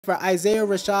For Isaiah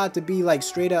Rashad to be like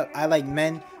straight up, I like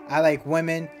men, I like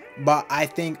women, but I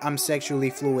think I'm sexually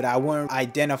fluid. I wouldn't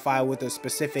identify with a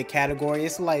specific category.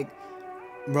 It's like,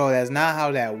 bro, that's not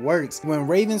how that works. When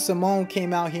Raven Simone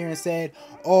came out here and said,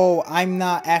 oh, I'm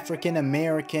not African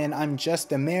American, I'm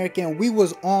just American, we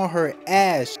was on her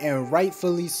ass, and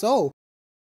rightfully so.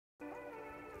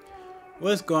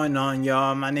 What's going on,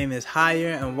 y'all? My name is Higher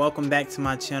and welcome back to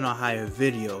my channel, Higher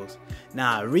Videos.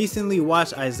 Now, I recently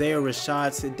watched Isaiah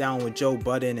Rashad sit down with Joe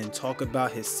Budden and talk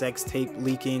about his sex tape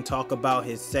leaking, talk about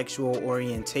his sexual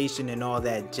orientation and all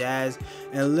that jazz.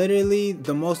 And literally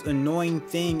the most annoying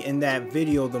thing in that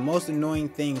video, the most annoying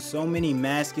thing so many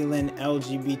masculine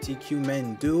LGBTQ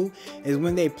men do is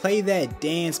when they play that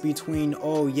dance between,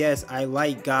 oh yes, I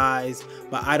like guys,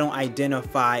 but I don't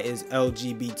identify as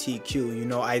LGBTQ. You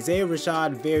know, Isaiah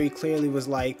Rashad very clearly was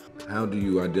like, how do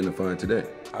you identify today?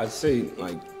 I'd say,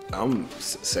 like, I'm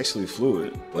sexually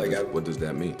fluid. What does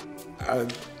that mean?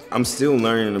 I'm still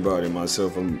learning about it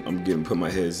myself. I'm getting put my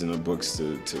heads in the books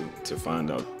to find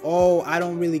out. Oh, I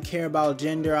don't really care about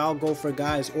gender. I'll go for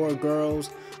guys or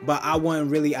girls, but I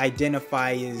wouldn't really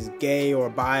identify as gay or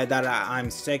bi, that I'm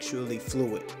sexually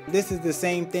fluid. This is the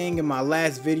same thing in my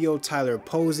last video Tyler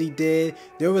Posey did.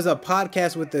 There was a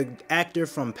podcast with the actor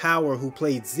from Power who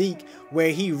played Zeke, where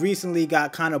he recently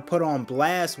got kind of put on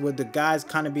blast with the guys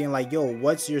kind of being like, yo,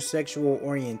 what's your sexual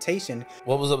orientation?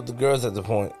 What was up with the girls at the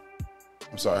point?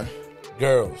 I'm sorry?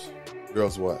 Girls.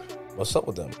 Girls what? What's up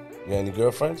with them? You got any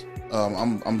girlfriends?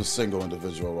 I'm a single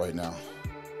individual right now.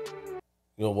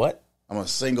 You know what? I'm a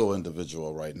single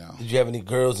individual right now. Did you have any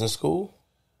girls in school?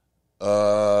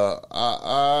 I'm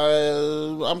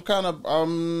kind of, Hold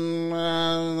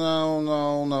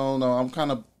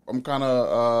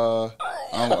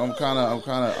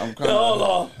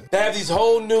on. They have these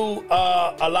whole new,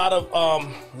 a lot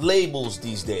of labels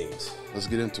these days. Let's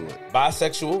get into it.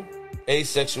 Bisexual,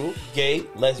 asexual, gay,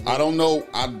 lesbian. I don't know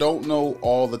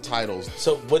all the titles.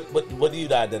 So what do you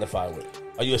identify with?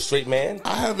 Are you a straight man?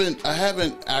 I haven't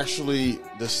actually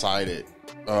decided.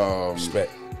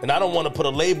 Respect. And I don't want to put a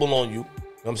label on you. You know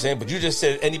what I'm saying? But you just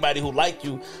said anybody who like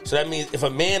you. So that means if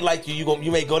a man like you,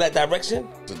 you may go that direction?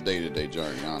 It's a day-to-day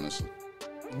journey, honestly.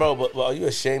 Bro, but are you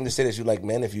ashamed to say that you like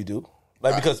men if you do?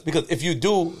 Like, because if you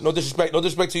do, no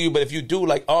disrespect to you, but if you do,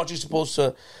 like, aren't you supposed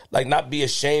to, like, not be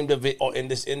ashamed of it? Or in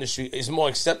this industry, it's more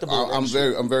acceptable. I'm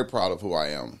very proud of who I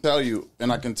am.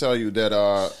 I can tell you that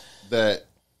that,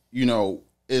 you know,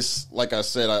 it's like I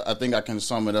said. I think I can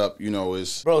sum it up. You know,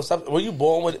 it's bro. Stop. Were you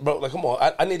born with it, bro? Like, come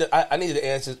on. I need the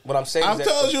answer. What I'm saying. I'm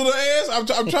telling you the answer. I'm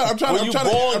trying. Were you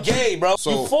born gay, bro?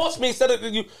 So, you forced me instead of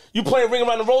you playing Ring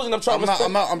Around the Rosy. And I'm trying.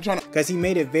 I'm trying to. Because he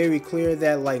made it very clear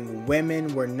that like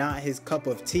women were not his cup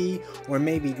of tea, or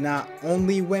maybe not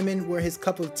only women were his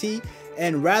cup of tea.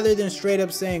 And rather than straight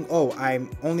up saying, oh, I'm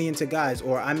only into guys,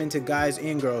 or I'm into guys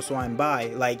and girls, so I'm bi,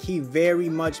 like he very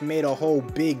much made a whole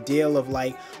big deal of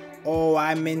like, oh,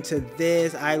 I'm into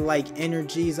this, I like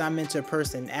energies, I'm into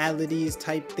personalities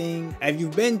type thing. If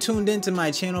you've been tuned into my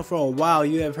channel for a while,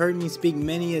 you have heard me speak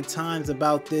many a times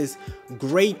about this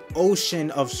great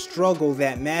ocean of struggle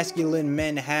that masculine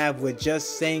men have with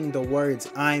just saying the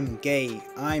words, I'm gay,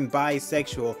 I'm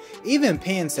bisexual, even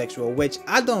pansexual, which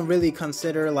I don't really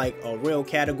consider like a real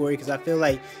category, because I feel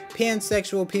like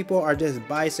pansexual people are just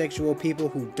bisexual people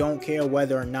who don't care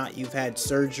whether or not you've had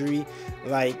surgery.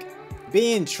 Like,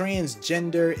 being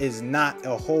transgender is not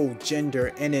a whole gender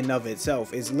in and of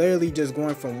itself. It's literally just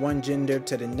going from one gender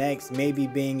to the next, maybe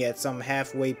being at some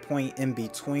halfway point in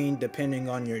between depending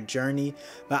on your journey.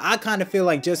 But I kind of feel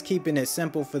like just keeping it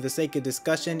simple for the sake of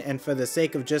discussion and for the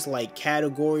sake of just like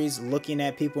categories, looking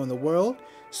at people in the world: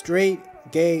 straight,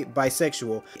 gay,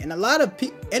 bisexual. And a lot of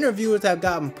interviewers have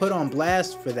gotten put on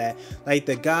blast for that. Like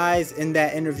the guys in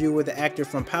that interview with the actor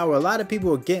from Power, a lot of people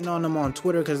were getting on him on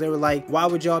Twitter because they were like, why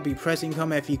would y'all be pressing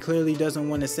him if he clearly doesn't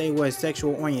want to say what his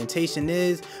sexual orientation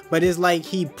is? But it's like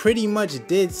he pretty much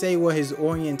did say what his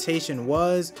orientation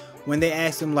was when they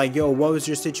asked him like, yo, what was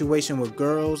your situation with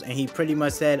girls? And he pretty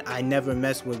much said, I never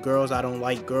mess with girls, I don't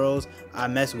like girls, I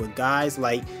mess with guys.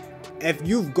 Like, if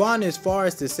you've gone as far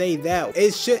as to say that,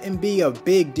 it shouldn't be a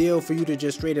big deal for you to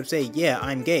just straight up say, yeah,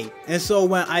 I'm gay. And so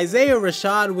when Isaiah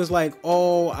Rashad was like,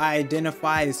 oh, I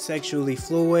identify as sexually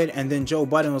fluid, and then Joe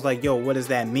Budden was like, yo, what does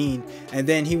that mean? And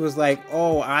then he was like,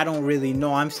 oh, I don't really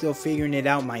know, I'm still figuring it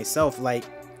out myself. Like,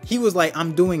 he was like,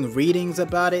 I'm doing readings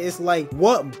about it. It's like,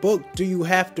 what book do you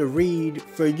have to read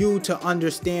for you to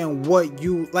understand what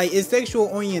you like? His sexual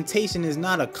orientation is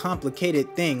not a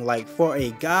complicated thing. Like, for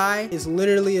a guy, it's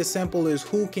literally as simple as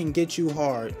who can get you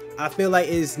hard. I feel like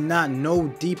it's not no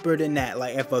deeper than that.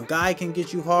 Like, if a guy can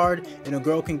get you hard and a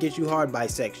girl can get you hard,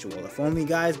 bisexual. If only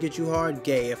guys get you hard,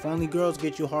 gay. If only girls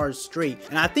get you hard, straight.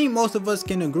 And I think most of us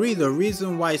can agree the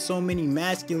reason why so many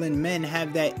masculine men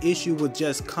have that issue with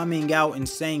just coming out and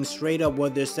saying straight up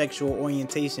what their sexual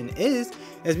orientation is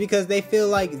because they feel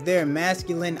like their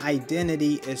masculine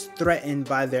identity is threatened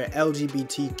by their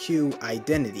LGBTQ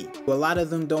identity. A lot of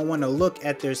them don't want to look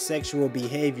at their sexual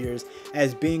behaviors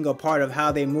as being a part of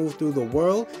how they move through the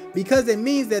world because it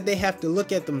means that they have to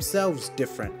look at themselves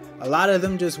different. A lot of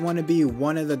them just want to be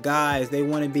one of the guys. They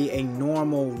want to be a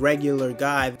normal, regular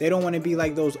guy. They don't want to be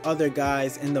like those other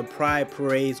guys in the pride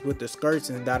parades with the skirts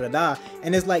and da-da-da.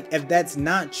 And it's like, if that's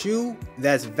not you,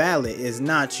 that's valid. It's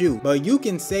not you. But you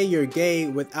can say you're gay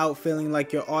without feeling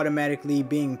like you're automatically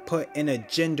being put in a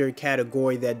gender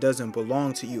category that doesn't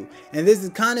belong to you. And this is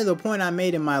kind of the point I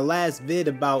made in my last vid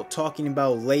about talking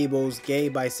about labels, gay,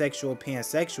 bisexual,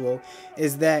 pansexual,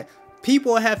 is that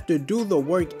people have to do the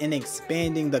work in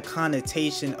expanding the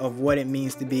connotation of what it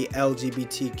means to be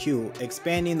LGBTQ,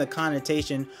 expanding the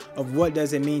connotation of what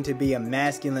does it mean to be a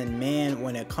masculine man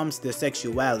when it comes to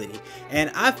sexuality.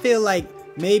 And I feel like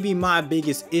maybe my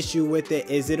biggest issue with it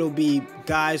is it'll be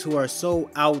guys who are so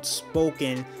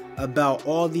outspoken about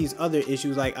all these other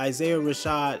issues. Like Isaiah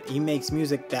Rashad, he makes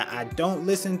music that I don't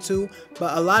listen to,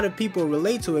 but a lot of people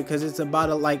relate to it because it's about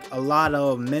a lot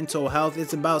of mental health.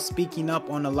 It's about speaking up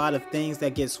on a lot of things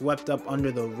that get swept up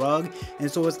under the rug.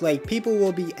 And so it's like people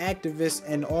will be activists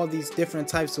in all these different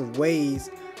types of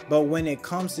ways, but when it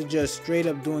comes to just straight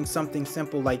up doing something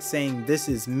simple like saying this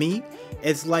is me,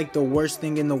 it's like the worst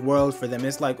thing in the world for them.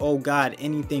 It's like, oh God,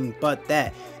 anything but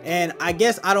that. And I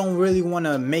guess I don't really want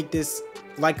to make this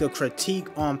like a critique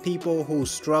on people who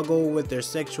struggle with their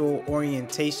sexual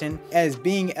orientation. As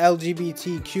being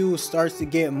LGBTQ starts to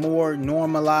get more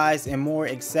normalized and more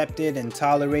accepted and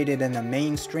tolerated in the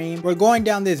mainstream, we're going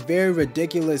down this very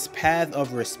ridiculous path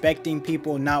of respecting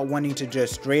people not wanting to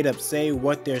just straight up say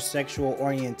what their sexual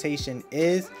orientation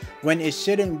is, when it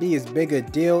shouldn't be as big a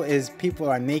deal as people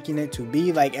are making it to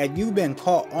be. Like, if you've been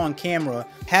caught on camera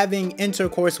having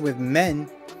intercourse with men,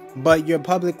 but you're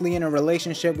publicly in a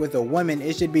relationship with a woman,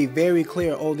 it should be very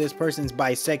clear, oh, this person's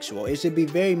bisexual. It should be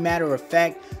very matter of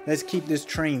fact, let's keep this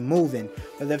train moving.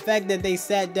 But the fact that they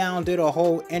sat down, did a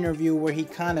whole interview where he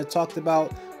kind of talked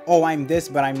about, oh, I'm this,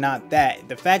 but I'm not that.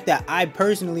 The fact that I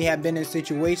personally have been in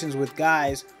situations with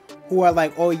guys who are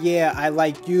like, oh yeah, I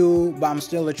like you, but I'm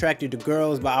still attracted to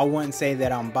girls, but I wouldn't say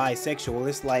that I'm bisexual.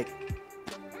 It's like,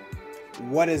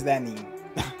 what does that mean?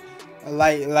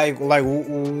 Like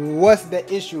what's the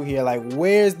issue here? Like,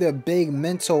 where's the big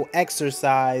mental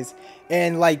exercise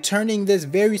and like turning this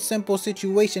very simple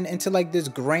situation into like this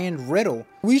grand riddle?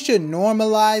 We should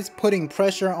normalize putting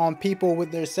pressure on people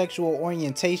with their sexual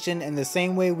orientation in the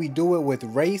same way we do it with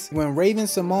race. When Raven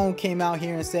Simone came out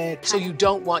here and said, so you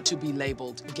don't want to be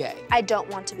labeled gay? I don't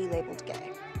want to be labeled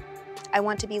gay. I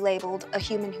want to be labeled a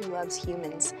human who loves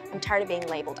humans. I'm tired of being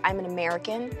labeled. I'm an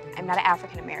American. I'm not an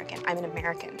African American. I'm an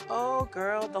American. Oh,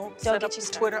 girl, don't set up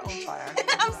Twitter on fire.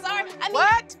 I'm sorry.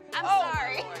 What? I'm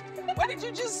sorry. Lord. What did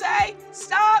you just say?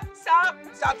 Stop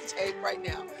the tape right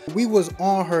now. We was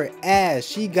on her ass.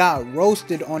 She got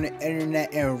roasted on the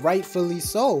internet, and rightfully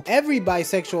so. Every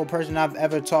bisexual person I've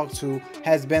ever talked to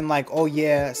has been like, oh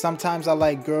yeah, sometimes I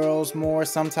like girls more,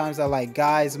 sometimes I like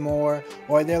guys more,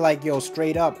 or they're like, yo,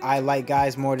 straight up, I like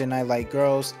guys more than I like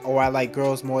girls, or I like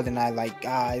girls more than I like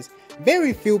guys.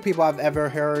 Very few people I've ever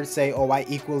heard say, oh, I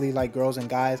equally like girls and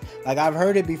guys. Like, I've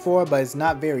heard it before, but it's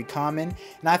not very common.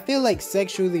 And I feel like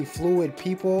sexually fluid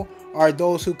people are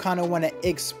those who kind of want to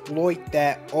exploit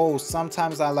that, oh,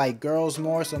 sometimes I like girls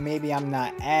more, so maybe I'm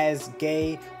not as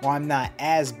gay, or I'm not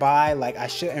as bi, like I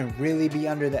shouldn't really be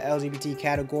under the LGBT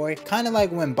category. Kind of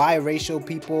like when biracial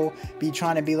people be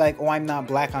trying to be like, oh, I'm not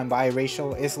black, I'm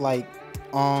biracial. It's like,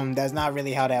 that's not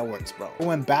really how that works, bro.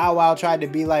 When Bow Wow tried to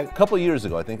be like, a couple years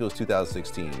ago, I think it was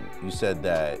 2016, you said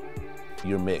that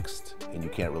you're mixed and you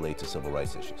can't relate to civil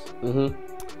rights issues. Can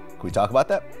we talk about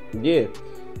that? Yeah.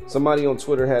 Somebody on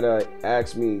Twitter had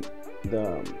asked me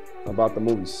about the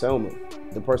movie Selma.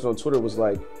 The person on Twitter was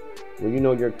like, well, you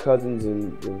know your cousins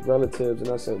and your relatives. And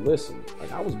I said, listen,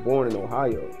 like, I was born in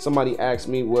Ohio. Somebody asked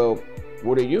me, well,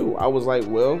 what are you? I was like,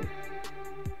 well,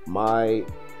 my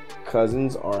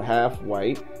cousins are half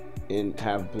white and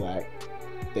half black.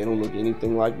 They don't look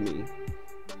anything like me.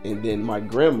 And then my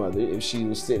grandmother, if she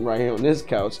was sitting right here on this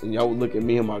couch and y'all would look at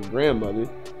me and my grandmother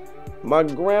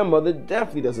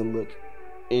definitely doesn't look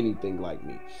anything like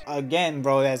me. Again,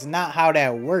 bro, that's not how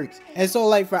that works. And so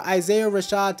like for Isaiah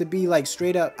Rashad to be like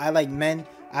straight up, I like men,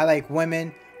 I like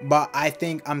women, but I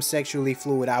think I'm sexually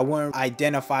fluid. I wouldn't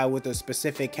identify with a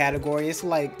specific category. It's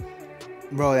like,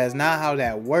 bro, that's not how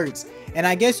that works. And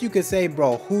I guess you could say,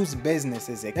 bro, whose business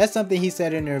is it? That's something he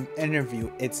said in an interview.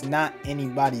 It's not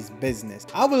anybody's business.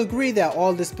 I will agree that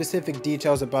all the specific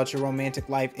details about your romantic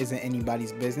life isn't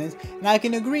anybody's business. And I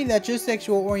can agree that your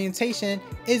sexual orientation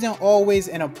isn't always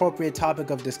an appropriate topic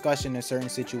of discussion in certain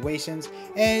situations.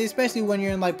 And especially when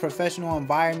you're in like professional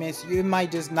environments, it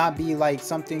might just not be like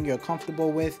something you're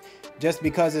comfortable with. Just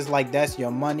because it's like that's your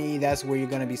money, that's where you're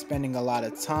going to be spending a lot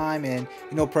of time. And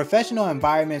you know, professional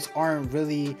environments aren't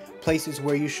really places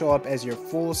where you show up as your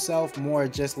full self, more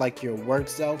just like your work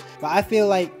self. But I feel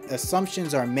like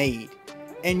assumptions are made,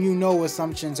 and you know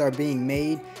assumptions are being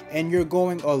made, and you're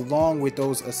going along with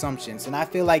those assumptions. And I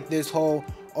feel like this whole,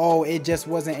 oh, it just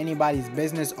wasn't anybody's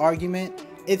business argument,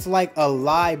 it's like a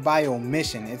lie by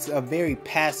omission. It's a very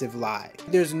passive lie.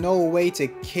 There's no way to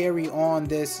carry on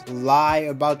this lie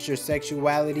about your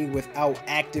sexuality without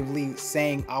actively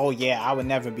saying, oh yeah, I would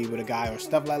never be with a guy, or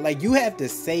stuff like you have to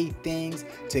say things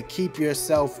to keep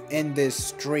yourself in this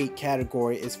straight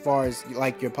category as far as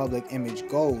like your public image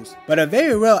goes. But a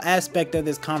very real aspect of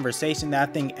this conversation that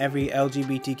I think every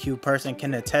LGBTQ person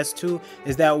can attest to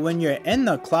is that when you're in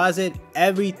the closet,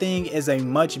 everything is a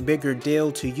much bigger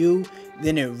deal to you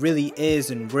than it really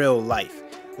is in real life.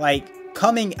 Like,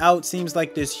 coming out seems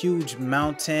like this huge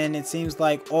mountain. It seems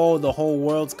like, oh, the whole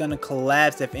world's gonna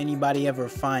collapse if anybody ever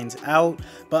finds out.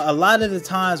 But a lot of the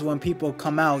times when people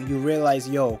come out, you realize,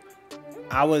 yo,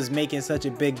 I was making such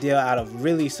a big deal out of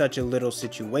really such a little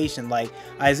situation. Like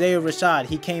Isaiah Rashad,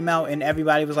 he came out and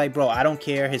everybody was like, bro, I don't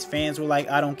care. His fans were like,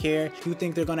 I don't care. You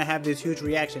think they're gonna have this huge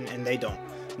reaction, and they don't.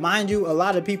 Mind you, a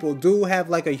lot of people do have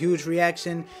like a huge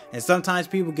reaction, and sometimes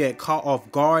people get caught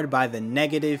off guard by the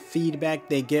negative feedback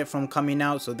they get from coming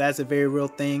out, so that's a very real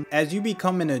thing. As you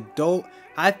become an adult,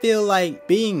 I feel like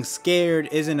being scared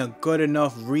isn't a good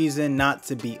enough reason not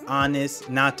to be honest,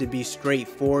 not to be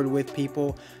straightforward with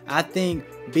people. I think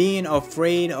being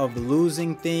afraid of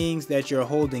losing things that you're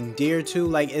holding dear to,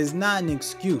 like, is not an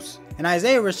excuse. And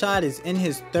Isaiah Rashad is in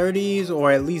his 30s,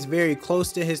 or at least very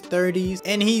close to his 30s,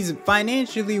 and he's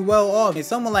financially well off. If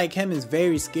someone like him is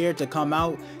very scared to come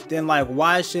out, then like,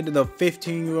 why should the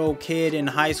 15-year-old kid in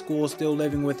high school still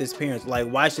living with his parents, like,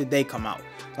 why should they come out?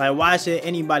 Like, why should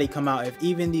anybody come out? If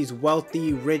even these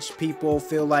wealthy, rich people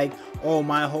feel like, oh,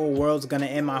 my whole world's gonna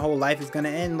end, my whole life is gonna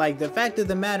end, like, the fact of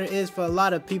the matter is, for a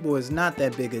lot of people, it's not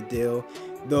that big a deal.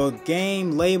 The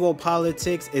game label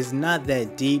politics is not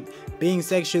that deep. Being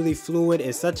sexually fluid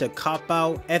is such a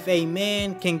cop-out. If a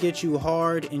man can get you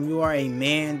hard and you are a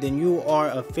man, then you are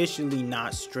officially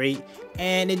not straight.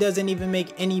 And it doesn't even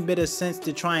make any bit of sense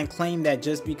to try and claim that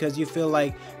just because you feel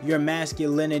like your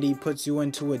masculinity puts you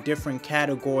into a different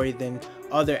category than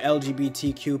other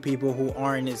LGBTQ people who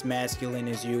aren't as masculine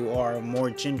as you, or more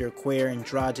genderqueer,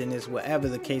 androgynous, whatever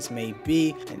the case may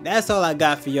be. And that's all I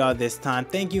got for y'all this time.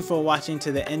 Thank you for watching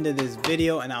to the end of this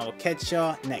video, and I will catch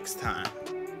y'all next time.